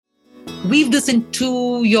weave this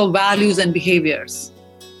into your values and behaviors.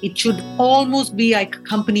 It should almost be like a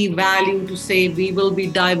company value to say we will be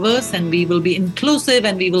diverse and we will be inclusive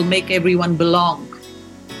and we will make everyone belong.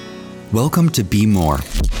 Welcome to Be More,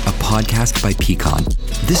 a podcast by Pecan.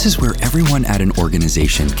 This is where everyone at an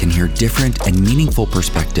organization can hear different and meaningful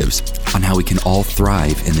perspectives on how we can all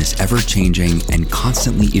thrive in this ever-changing and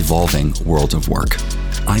constantly evolving world of work.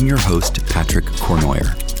 I'm your host, Patrick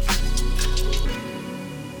Cournoyer.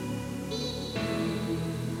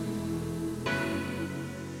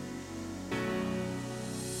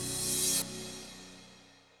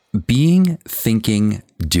 Being, thinking,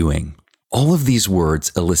 doing. All of these words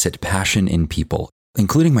elicit passion in people,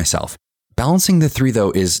 including myself. Balancing the three,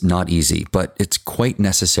 though, is not easy, but it's quite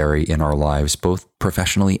necessary in our lives, both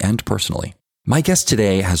professionally and personally. My guest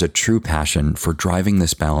today has a true passion for driving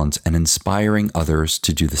this balance and inspiring others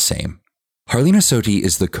to do the same. Harleena Soti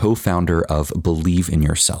is the co-founder of Believe in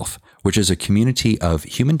Yourself, which is a community of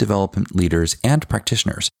human development leaders and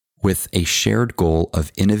practitioners with a shared goal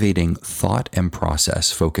of innovating thought and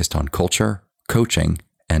process focused on culture, coaching,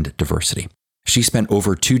 and diversity. She spent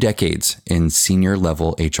over 2 decades in senior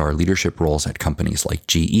level HR leadership roles at companies like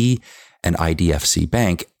GE and IDFC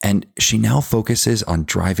Bank, and she now focuses on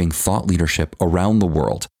driving thought leadership around the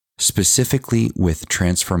world, specifically with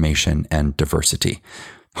transformation and diversity.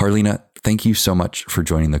 Harleena, thank you so much for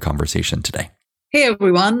joining the conversation today. Hey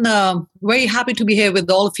everyone, very happy to be here with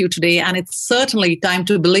all of you today, and it's certainly time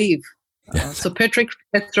to believe. So Patrick,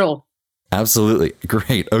 let's roll. Absolutely.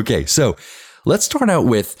 Great. Okay, so let's start out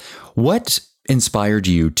with what inspired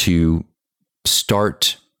you to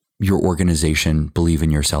start your organization, Believe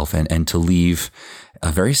in Yourself, and to leave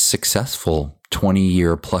a very successful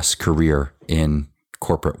 20-year plus career in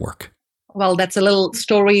corporate work? Well, that's a little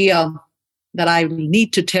story that I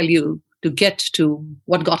need to tell you to get to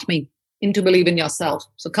what got me into Believe in Yourself.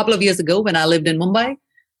 So a couple of years ago when I lived in Mumbai,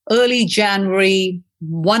 early January,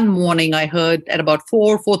 one morning I heard at about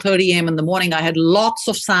 4:30 a.m. in the morning, I had lots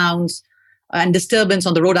of sounds and disturbance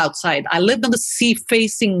on the road outside. I lived on the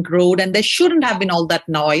sea-facing road and there shouldn't have been all that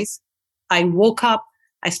noise. I woke up,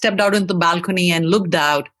 I stepped out into the balcony and looked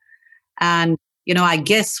out. And, I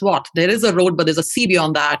guess what? There is a road, but there's a sea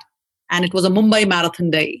beyond that. And it was a Mumbai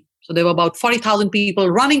marathon day. So there were about 40,000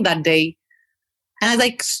 people running that day. And as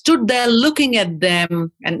I stood there looking at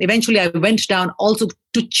them, and eventually I went down also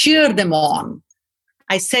to cheer them on,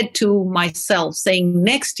 I said to myself, saying,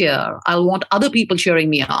 next year, I'll want other people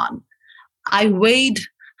cheering me on. I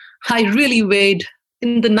really weighed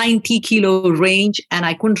in the 90 kilo range, and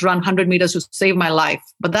I couldn't run 100 meters to save my life.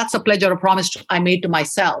 But that's a pledge or a promise I made to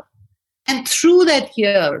myself. And through that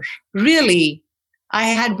year, really, I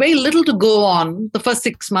had very little to go on the first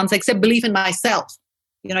 6 months except belief in myself.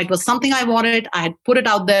 It was something I wanted. I had put it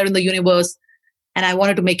out there in the universe and I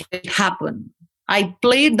wanted to make it happen. I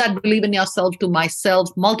played that Believe in Yourself to myself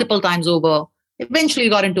multiple times over. Eventually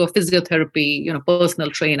got into a physiotherapy,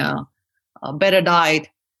 personal trainer, a better diet.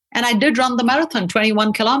 And I did run the marathon,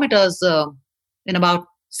 21 kilometers in about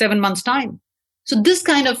 7 months' time. So this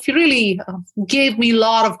kind of really gave me a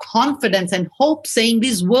lot of confidence and hope, saying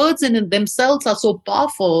these words in themselves are so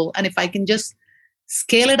powerful. And if I can just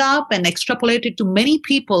scale it up and extrapolate it to many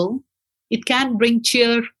people, it can bring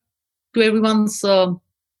cheer to everyone's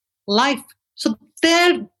life. So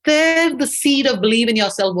there the seed of Believe in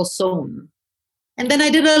Yourself was sown. And then I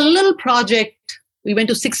did a little project. We went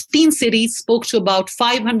to 16 cities, spoke to about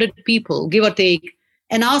 500 people, give or take,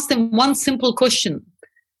 and asked them one simple question,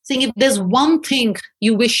 saying, if there's one thing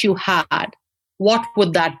you wish you had, what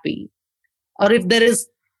would that be? Or if there is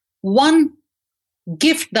one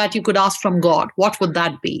gift that you could ask from God, what would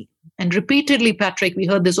that be? And repeatedly, Patrick, we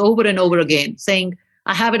heard this over and over again, saying,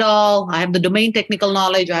 I have it all. I have the domain technical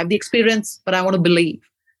knowledge. I have the experience, but I want to believe.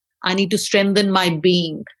 I need to strengthen my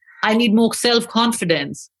being. I need more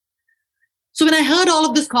self-confidence. So when I heard all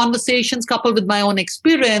of these conversations coupled with my own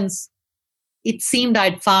experience, it seemed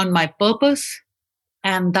I'd found my purpose.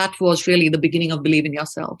 And that was really the beginning of Believe in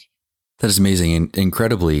Yourself. That is amazing and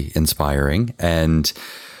incredibly inspiring. And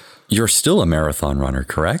you're still a marathon runner,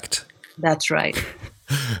 correct? That's right.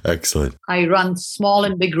 Excellent. I run small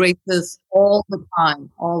and big races all the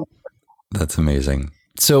time. That's amazing.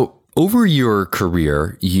 So over your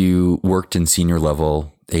career, you worked in senior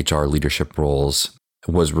level HR leadership roles,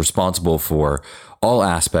 was responsible for all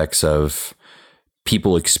aspects of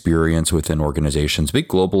people experience within organizations, big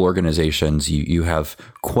global organizations. You have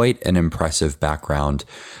quite an impressive background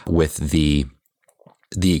with the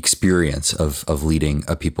experience of leading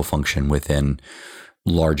a people function within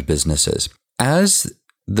large businesses. As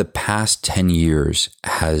the past 10 years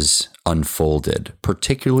has unfolded,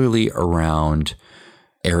 particularly around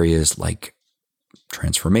areas like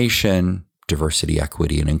transformation, diversity,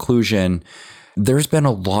 equity, and inclusion. There's been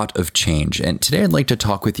a lot of change. And today I'd like to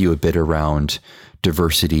talk with you a bit around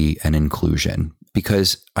diversity and inclusion,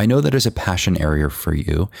 because I know that is a passion area for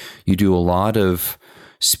you. You do a lot of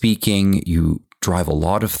speaking, you drive a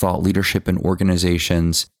lot of thought leadership in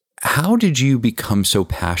organizations. How did you become so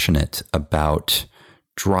passionate about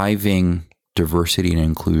driving diversity and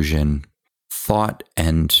inclusion thought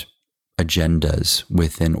and agendas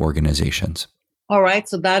within organizations? All right.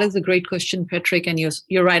 So that is a great question, Patrick. And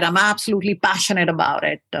you're right. I'm absolutely passionate about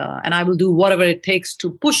it. And I will do whatever it takes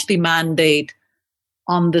to push the mandate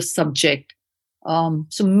on this subject. So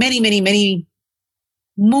many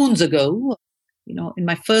moons ago, in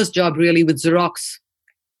my first job really with Xerox,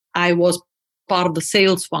 I was part of the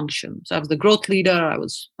sales function. So I was the growth leader. I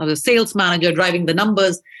was a sales manager driving the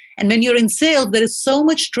numbers. And when you're in sales, there is so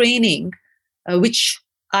much training, which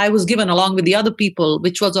I was given along with the other people,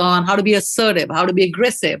 which was on how to be assertive, how to be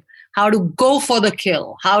aggressive, how to go for the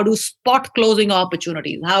kill, how to spot closing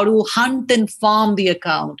opportunities, how to hunt and farm the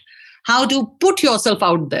account, how to put yourself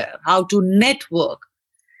out there, how to network.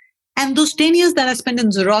 And those 10 years that I spent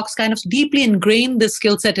in Xerox kind of deeply ingrained this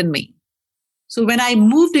skill set in me. So when I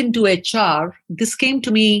moved into HR, this came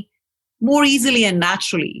to me more easily and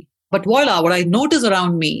naturally. But voila, what I notice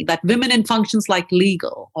around me, that women in functions like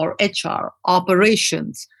legal or HR,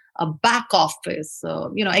 operations, a back office,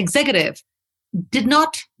 executive, did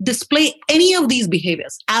not display any of these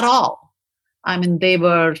behaviors at all. I mean, they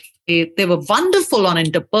were wonderful on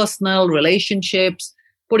interpersonal relationships,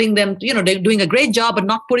 putting them, they're doing a great job, but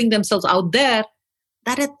not putting themselves out there.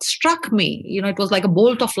 That it struck me, it was like a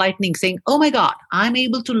bolt of lightning saying, oh my God, I'm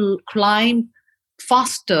able to climb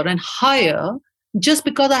faster and higher just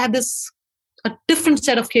because I had a different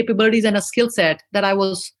set of capabilities and a skill set that I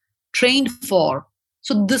was trained for.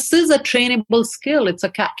 So this is a trainable skill. It's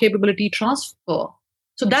a capability transfer.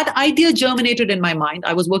 So that idea germinated in my mind.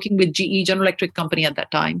 I was working with GE, General Electric company at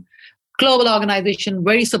that time, global organization,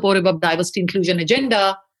 very supportive of diversity inclusion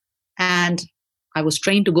agenda. And I was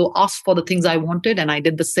trained to go ask for the things I wanted. And I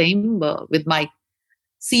did the same with my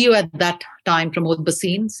CEO at that time, Pramod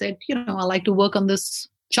Bhasin, said, I'd like to work on this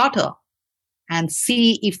charter and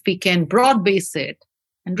see if we can broad base it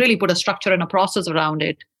and really put a structure and a process around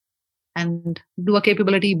it and do a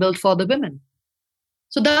capability build for the women.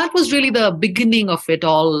 So that was really the beginning of it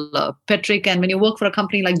all, Patrick. And when you work for a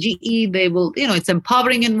company like GE, they will, it's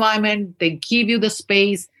empowering environment. They give you the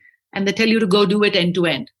space and they tell you to go do it end to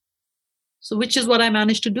end. So which is what I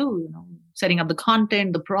managed to do, setting up the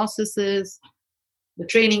content, the processes, the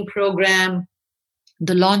training program,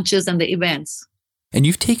 the launches and the events. And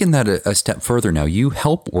you've taken that a step further now. You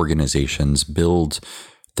help organizations build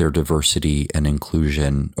their diversity and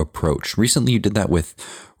inclusion approach. Recently, you did that with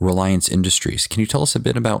Reliance Industries. Can you tell us a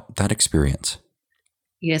bit about that experience?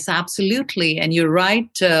 Yes, absolutely. And you're right.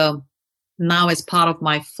 Now, as part of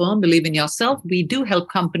my firm, Believe in Yourself, we do help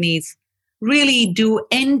companies really do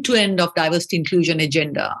end-to-end of diversity inclusion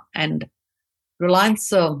agenda. And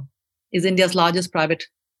Reliance is India's largest private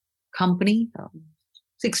company,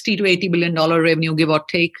 $60 to $80 billion revenue, give or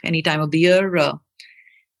take, any time of the year.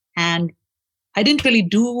 And I didn't really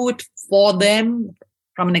do it for them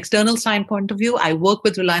from an external standpoint of view. I worked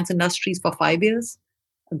with Reliance Industries for 5 years.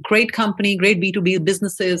 A great company, great B2B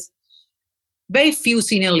businesses, very few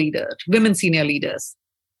senior leaders, women senior leaders.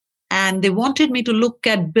 And they wanted me to look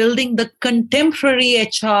at building the contemporary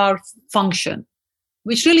HR function,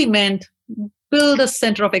 which really meant build a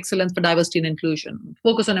center of excellence for diversity and inclusion,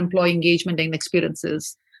 focus on employee engagement and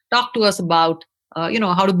experiences, talk to us about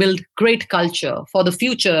how to build great culture for the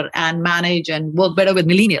future and manage and work better with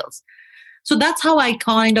millennials. So that's how I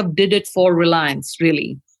kind of did it for Reliance,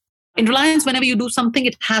 really. In Reliance, whenever you do something,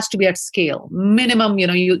 it has to be at scale. Minimum,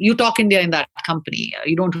 you talk India in that company.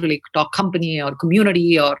 You don't really talk company or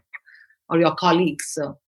community or your colleagues.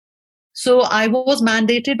 So I was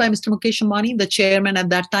mandated by Mr. Mukesh Ambani, the chairman at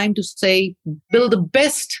that time, to say, build the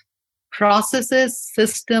best processes,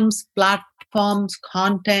 systems, platforms,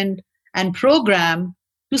 content, and program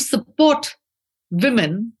to support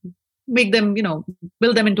women, make them,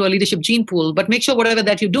 build them into a leadership gene pool, but make sure whatever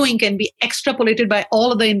that you're doing can be extrapolated by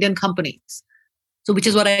all of the Indian companies. So which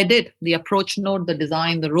is what I did. The approach note, the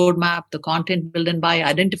design, the roadmap, the content built and by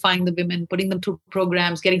identifying the women, putting them through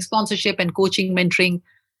programs, getting sponsorship and coaching, mentoring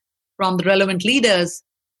from the relevant leaders.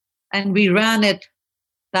 And we ran it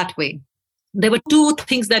that way. There were two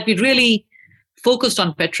things that we really focused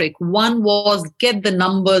on, Patrick. One was get the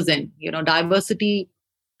numbers in. Diversity,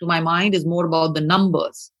 to my mind, is more about the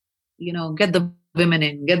numbers. Get the women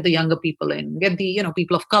in, get the younger people in, get the,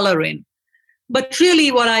 people of color in. But really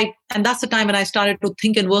and that's the time when I started to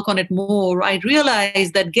think and work on it more, I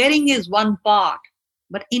realized that getting is one part,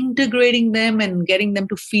 but integrating them and getting them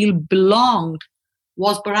to feel belonged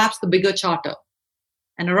was perhaps the bigger charter.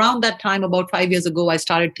 And around that time, about 5 years ago, I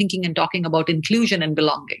started thinking and talking about inclusion and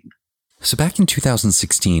belonging. So back in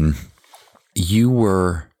 2016, you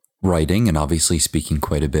were writing and obviously speaking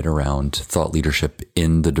quite a bit around thought leadership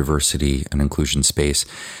in the diversity and inclusion space.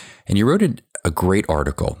 And you wrote a great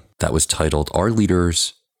article that was titled, "Are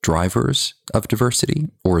Leaders Drivers of Diversity,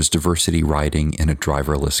 or is Diversity Riding in a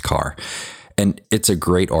Driverless Car?" And it's a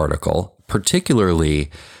great article.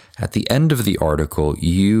 Particularly at the end of the article,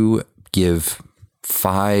 you give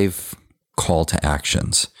 5 call to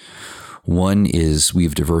actions. One is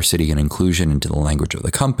weave diversity and inclusion into the language of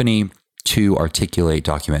the company. 2, articulate,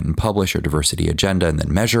 document, and publish your diversity agenda and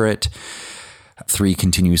then measure it. 3,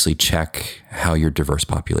 continuously check how your diverse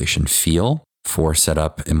population feel. 4, set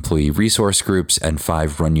up employee resource groups. And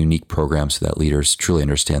 5, run unique programs so that leaders truly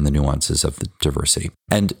understand the nuances of the diversity.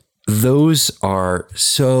 And those are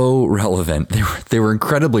so relevant. They were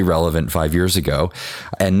incredibly relevant 5 years ago.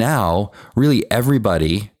 And now, really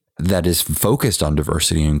everybody that is focused on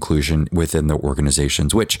diversity and inclusion within the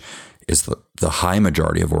organizations, which is the high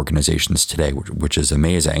majority of organizations today, which is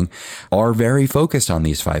amazing, are very focused on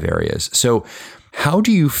these 5 areas. So how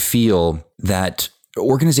do you feel that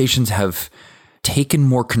organizations have taken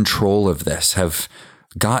more control of this, have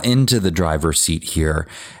got into the driver's seat here?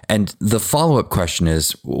 And the follow-up question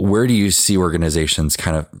is, where do you see organizations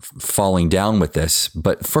kind of falling down with this?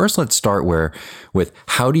 But first, let's start with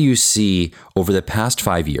how do you see over the past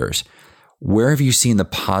 5 years, where have you seen the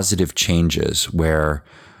positive changes where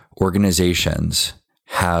organizations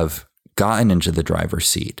have gotten into the driver's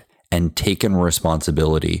seat and taken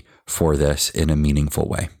responsibility for this in a meaningful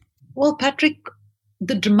way? Well, Patrick,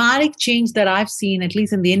 the dramatic change that I've seen, at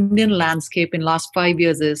least in the Indian landscape in the last 5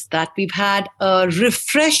 years, is that we've had a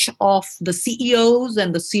refresh of the CEOs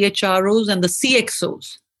and the CHROs and the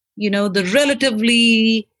CXOs. The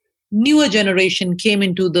relatively newer generation came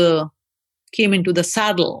into the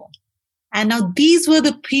saddle. And now these were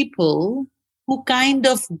the people who kind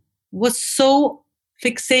of was so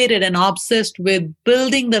fixated and obsessed with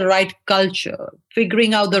building the right culture,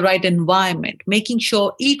 figuring out the right environment, making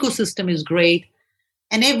sure ecosystem is great,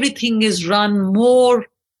 and everything is run more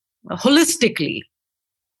holistically.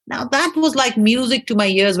 Now, that was like music to my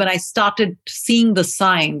ears when I started seeing the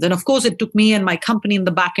signs. And of course, it took me and my company in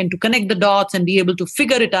the back end to connect the dots and be able to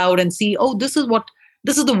figure it out and see, this is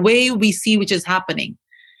the way we see which is happening.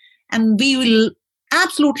 And we will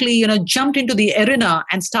absolutely, jumped into the arena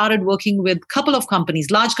and started working with a couple of companies,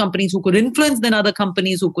 large companies who could influence then other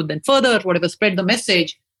companies who could then further, spread the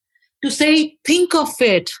message to say, think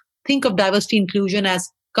of diversity inclusion as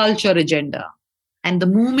culture agenda. And the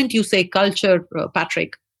moment you say culture,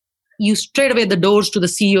 Patrick, you straight away the doors to the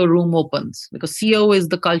CEO room opens, because CEO is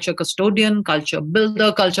the culture custodian, culture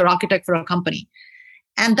builder, culture architect for a company.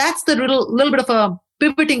 And that's the little bit of a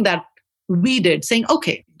pivoting that we did, saying,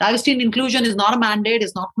 okay, diversity and inclusion is not a mandate,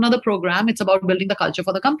 it's not another program, it's about building the culture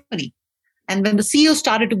for the company. And when the CEO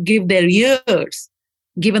started to give their ears,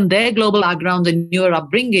 given their global backgrounds and newer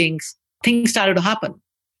upbringings, things started to happen.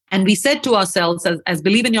 And we said to ourselves, as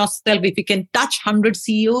believe in yourself, if you can touch 100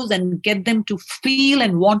 CEOs and get them to feel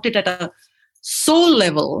and want it at a soul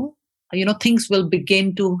level, things will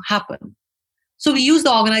begin to happen. So we use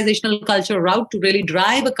the organizational culture route to really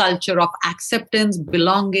drive a culture of acceptance,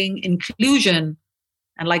 belonging, inclusion.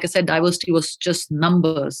 And like I said, diversity was just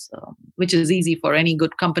numbers, which is easy for any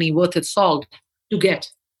good company worth its salt to get.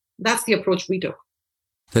 That's the approach we took.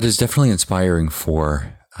 That is definitely inspiring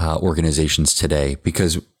for organizations today,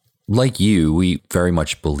 because like you, we very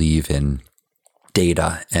much believe in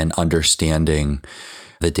data and understanding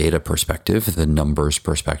the data perspective, the numbers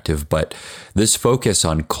perspective, but this focus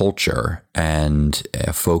on culture and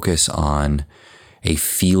a focus on a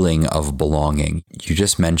feeling of belonging, you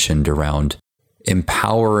just mentioned around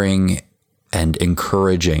empowering and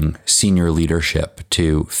encouraging senior leadership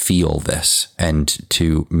to feel this and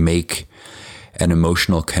to make an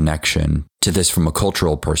emotional connection to this from a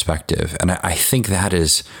cultural perspective. And I think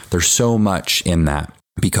there's so much in that,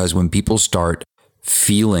 because when people start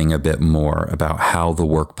feeling a bit more about how the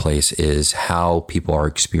workplace is, how people are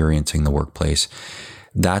experiencing the workplace,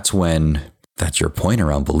 that's your point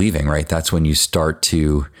around believing, right? That's when you start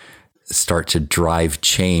to drive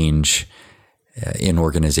change in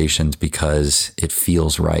organizations because it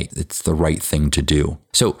feels right. It's the right thing to do.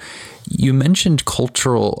 So you mentioned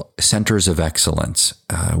cultural centers of excellence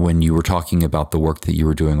when you were talking about the work that you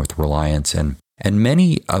were doing with Reliance, and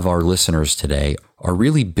many of our listeners today are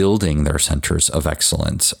really building their centers of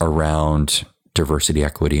excellence around diversity,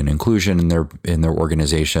 equity, and inclusion in their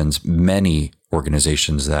organizations. Many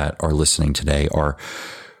organizations that are listening today are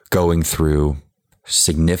going through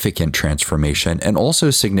significant transformation and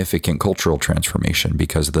also significant cultural transformation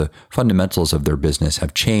because the fundamentals of their business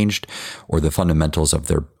have changed, or the fundamentals of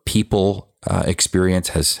their people experience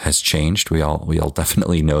has changed. We all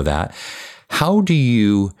definitely know that. How do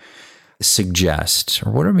you suggest,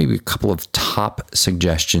 or what are maybe a couple of top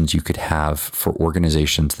suggestions you could have for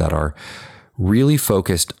organizations that are really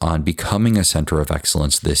focused on becoming a center of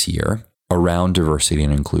excellence this year around diversity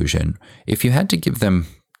and inclusion? If you had to give them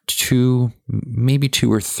maybe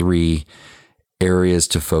two or three areas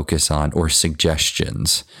to focus on, or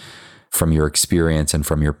suggestions from your experience and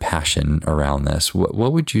from your passion around this,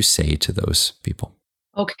 what would you say to those people?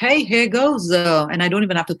 Okay, here goes. And I don't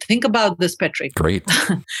even have to think about this, Patrick. Great.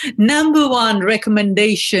 Number one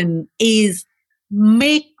recommendation is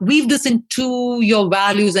weave this into your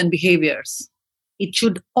values and behaviors. It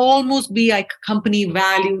should almost be like a company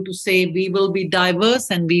value to say we will be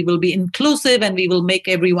diverse and we will be inclusive and we will make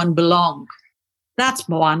everyone belong. That's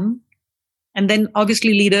one. And then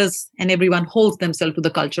obviously leaders and everyone holds themselves to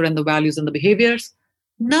the culture and the values and the behaviors.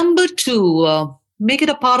 Number two, make it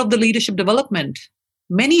a part of the leadership development.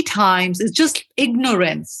 Many times it's just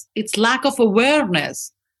ignorance. It's lack of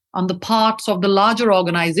awareness on the parts of the larger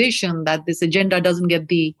organization that this agenda doesn't get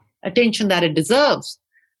the attention that it deserves.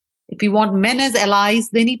 If we want men as allies,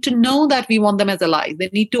 they need to know that we want them as allies. They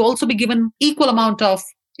need to also be given equal amount of,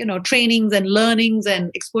 trainings and learnings and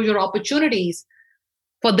exposure opportunities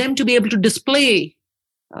for them to be able to display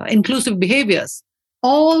inclusive behaviors.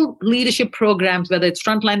 All leadership programs, whether it's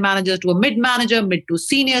frontline managers to a mid-manager, mid to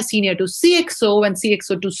senior, senior to CXO, and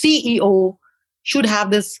CXO to CEO, should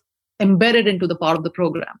have this embedded into the part of the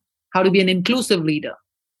program, how to be an inclusive leader.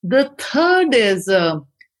 The third is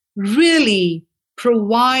really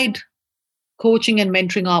provide coaching and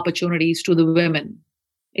mentoring opportunities to the women.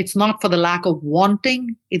 It's not for the lack of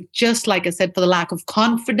wanting. It's just, like I said, for the lack of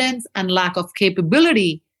confidence and lack of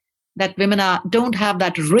capability that women don't have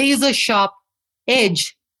that razor sharp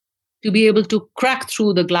edge to be able to crack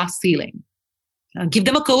through the glass ceiling. Give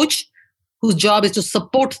them a coach whose job is to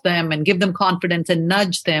support them and give them confidence and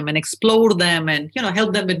nudge them and explore them and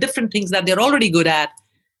help them with different things that they're already good at,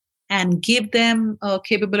 and give them a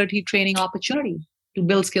capability training opportunity to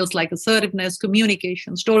build skills like assertiveness,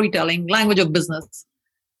 communication, storytelling, language of business.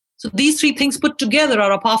 So these three things put together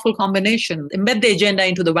are a powerful combination. Embed the agenda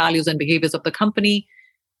into the values and behaviors of the company,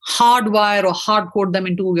 hardwire or hardcode them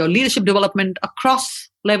into your leadership development across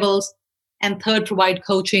levels, and third, provide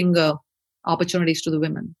coaching opportunities to the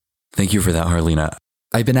women. Thank you for that, Harleena.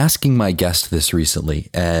 I've been asking my guest this recently,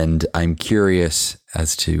 and I'm curious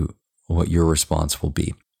as to what your response will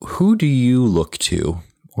be. Who do you look to,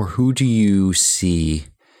 or who do you see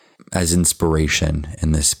as inspiration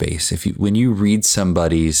in this space? When you read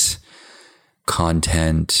somebody's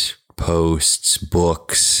content, posts,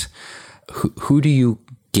 books, who do you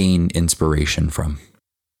gain inspiration from?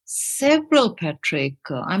 Several, Patrick.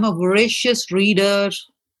 I'm a voracious reader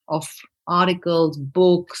of articles,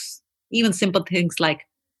 books, even simple things like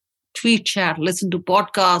tweet chat, listen to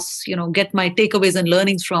podcasts, get my takeaways and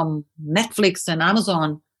learnings from Netflix and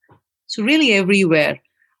Amazon. So really everywhere.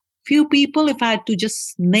 Few people, if I had to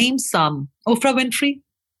just name some, Oprah Winfrey,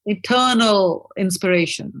 eternal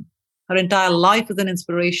inspiration. Her entire life is an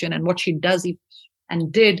inspiration, and what she does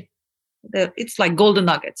and did, it's like golden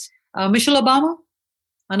nuggets. Michelle Obama,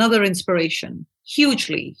 another inspiration,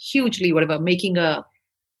 hugely, making a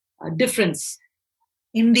difference.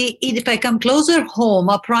 If I come closer home,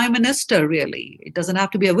 a prime minister, really, it doesn't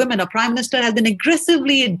have to be a woman. A prime minister has been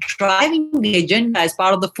aggressively driving the agenda as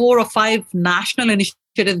part of the 4 or 5 national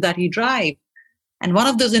initiatives that he drives. And one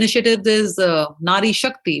of those initiatives is Nari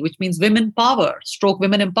Shakti, which means women power,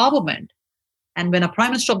 women empowerment. And when a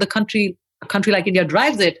prime minister of a country like India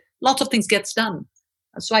drives it, lots of things gets done.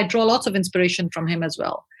 So I draw lots of inspiration from him as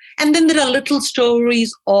well. And then there are little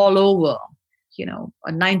stories all over.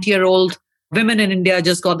 A 90-year-old woman in India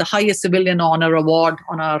just got the highest civilian honor award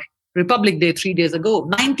on our Republic Day 3 days ago.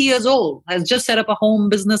 90 years old, has just set up a home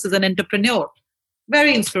business as an entrepreneur.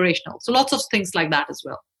 Very inspirational. So lots of things like that as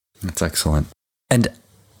well. That's excellent. And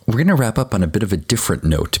we're going to wrap up on a bit of a different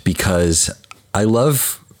note, because I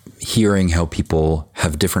love hearing how people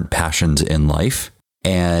have different passions in life.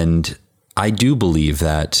 And I do believe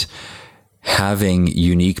that having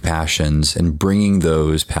unique passions and bringing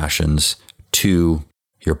those passions to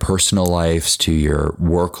your personal lives, to your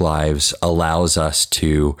work lives, allows us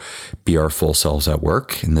to be our full selves at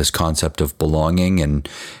work, in this concept of belonging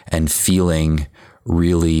and feeling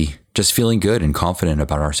really just feeling good and confident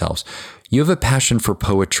about ourselves. You have a passion for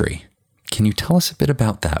poetry. Can you tell us a bit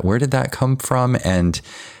about that? Where did that come from? And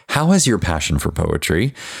how has your passion for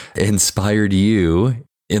poetry inspired you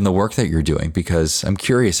in the work that you're doing? Because I'm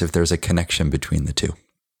curious if there's a connection between the two.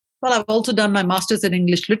 Well, I've also done my master's in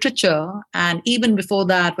English literature. And even before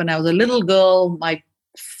that, when I was a little girl, my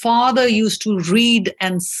father used to read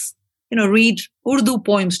read Urdu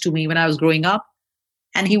poems to me when I was growing up.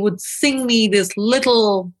 And he would sing me these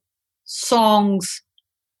little songs.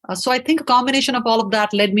 So I think a combination of all of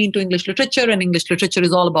that led me into English literature, and English literature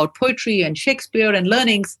is all about poetry and Shakespeare and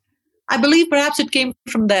learnings. I believe perhaps it came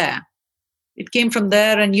from there. It came from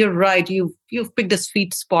there, and you're right. You've picked a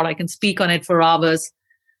sweet spot. I can speak on it for hours.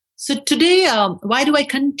 So today, why do I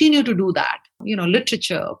continue to do that?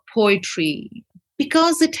 Literature, poetry,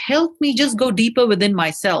 because it helped me just go deeper within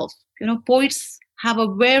myself. Poets have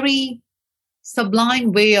a very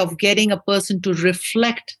sublime way of getting a person to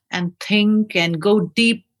reflect and think and go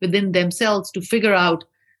deep within themselves to figure out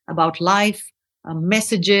about life,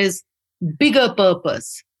 messages, bigger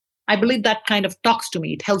purpose. I believe that kind of talks to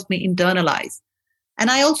me. It helps me internalize. And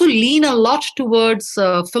I also lean a lot towards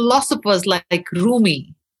philosophers like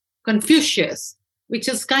Rumi, Confucius, which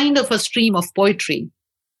is kind of a stream of poetry.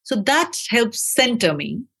 So that helps center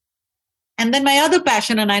me. And then my other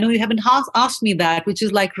passion, and I know you haven't asked me that, which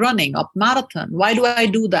is like running a marathon. Why do I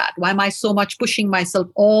do that? Why am I so much pushing myself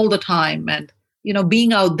all the time and,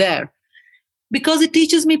 being out there? Because it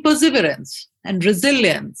teaches me perseverance and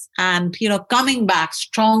resilience and, coming back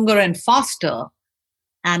stronger and faster.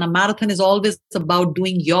 And a marathon is always about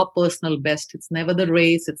doing your personal best. It's never the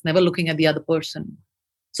race. It's never looking at the other person.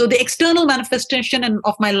 So the external manifestation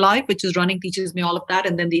of my life, which is running, teaches me all of that.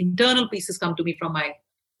 And then the internal pieces come to me from my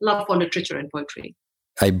love for literature and poetry.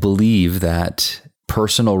 I believe that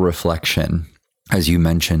personal reflection, as you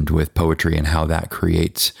mentioned with poetry and how that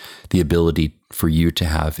creates the ability for you to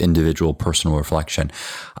have individual personal reflection,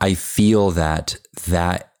 I feel that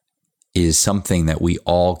that is something that we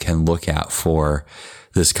all can look at for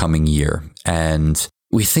this coming year. And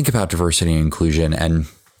we think about diversity and inclusion, and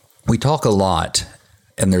we talk a lot,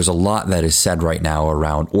 and there's a lot that is said right now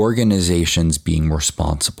around organizations being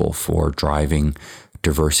responsible for driving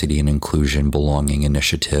diversity and inclusion, belonging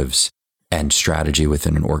initiatives, and strategy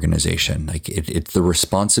within an organization. Like it's the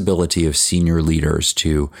responsibility of senior leaders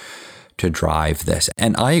to drive this.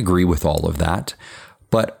 And I agree with all of that.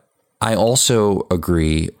 But I also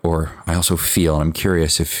agree, or I also feel, and I'm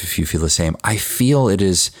curious if you feel the same, I feel it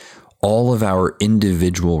is all of our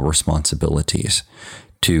individual responsibilities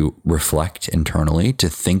to reflect internally, to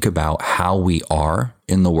think about how we are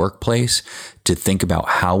in the workplace, to think about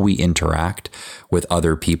how we interact with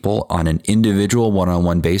other people on an individual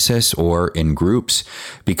one-on-one basis or in groups,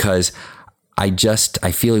 because I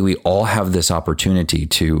feel like we all have this opportunity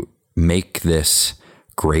to make this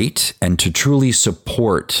great and to truly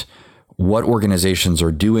support what organizations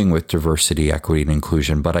are doing with diversity, equity, and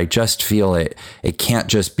inclusion. But I just feel it can't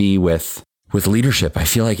just be with leadership. I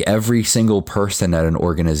feel like every single person at an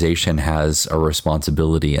organization has a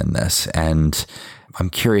responsibility in this. And I'm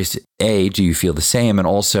curious, A, do you feel the same? And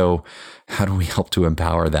also, how do we help to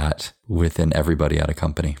empower that within everybody at a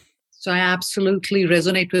company? So I absolutely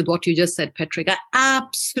resonate with what you just said, Patrick. I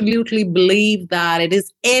absolutely believe that it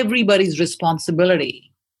is everybody's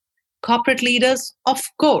responsibility. Corporate leaders, of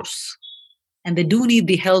course, and they do need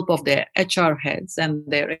the help of their HR heads and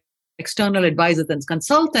their external advisors and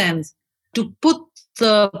consultants to put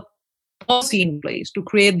the policy in place, to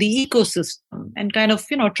create the ecosystem and kind of,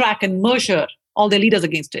 track and measure all their leaders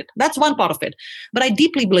against it. That's one part of it. But I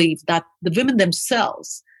deeply believe that the women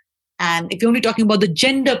themselves, and if you're only talking about the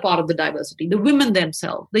gender part of the diversity, the women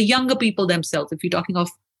themselves, the younger people themselves, if you're talking of,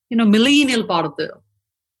 millennial part of the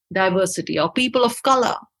diversity or people of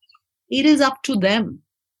color, it is up to them.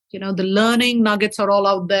 The learning nuggets are all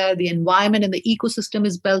out there. The environment and the ecosystem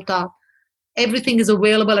is built up. Everything is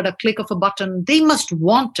available at a click of a button. They must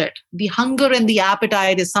want it. The hunger and the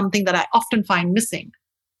appetite is something that I often find missing.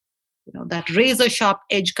 That razor sharp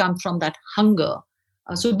edge comes from that hunger.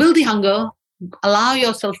 So build the hunger, allow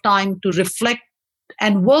yourself time to reflect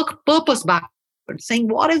and work purpose backwards, saying,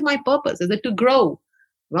 what is my purpose? Is it to grow?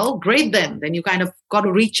 Well, great then. Then you kind of got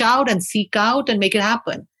to reach out and seek out and make it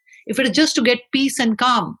happen. If it is just to get peace and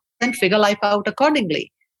calm, then figure life out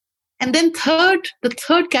accordingly. And then the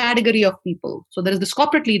third category of people. So there is this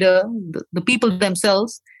corporate leader, the people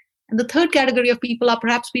themselves. And the third category of people are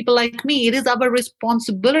perhaps people like me. It is our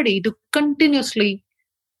responsibility to continuously,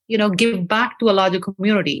 give back to a larger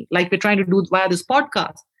community, like we're trying to do via this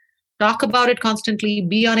podcast. Talk about it constantly,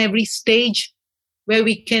 be on every stage where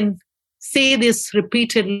we can say this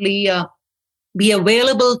repeatedly, be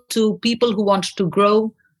available to people who want to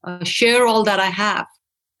grow, share all that I have.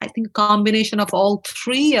 I think a combination of all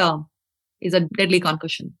three is a deadly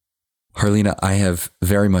concussion. Harleena, I have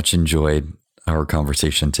very much enjoyed our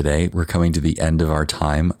conversation today. We're coming to the end of our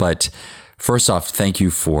time, but first off, thank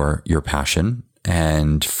you for your passion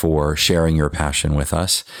and for sharing your passion with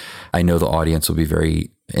us. I know the audience will be very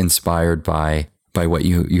inspired by what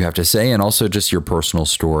you have to say and also just your personal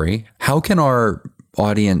story. How can our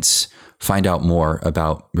audience find out more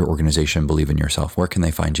about your organization, Believe in Yourself? Where can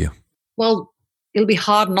they find you? Well, it'll be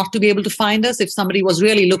hard not to be able to find us if somebody was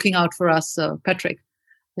really looking out for us, Patrick.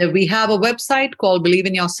 We have a website called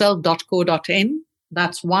believeinyourself.co.in.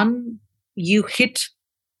 That's one. You hit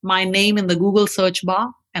my name in the Google search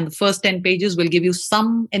bar, and the first 10 pages will give you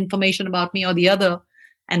some information about me or the other.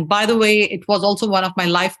 And by the way, it was also one of my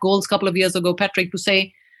life goals a couple of years ago, Patrick, to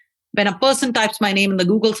say, when a person types my name in the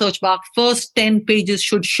Google search bar, first 10 pages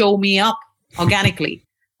should show me up organically.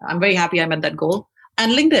 I'm very happy I met that goal.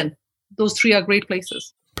 And LinkedIn. Those three are great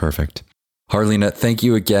places. Perfect. Harleena, thank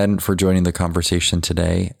you again for joining the conversation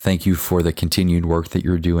today. Thank you for the continued work that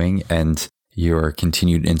you're doing and your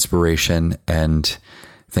continued inspiration. And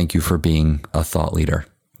thank you for being a thought leader.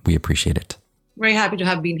 We appreciate it. Very happy to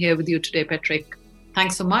have been here with you today, Patrick.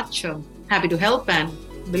 Thanks so much. Happy to help and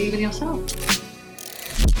believe in yourself.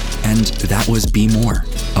 And that was Be More,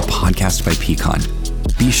 a podcast by Pecan.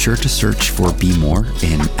 Be sure to search for Be More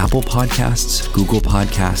in Apple Podcasts, Google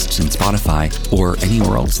Podcasts, and Spotify, or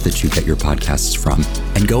anywhere else that you get your podcasts from.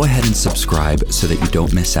 And go ahead and subscribe so that you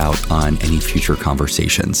don't miss out on any future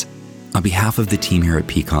conversations. On behalf of the team here at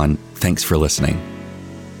Pecan, thanks for listening.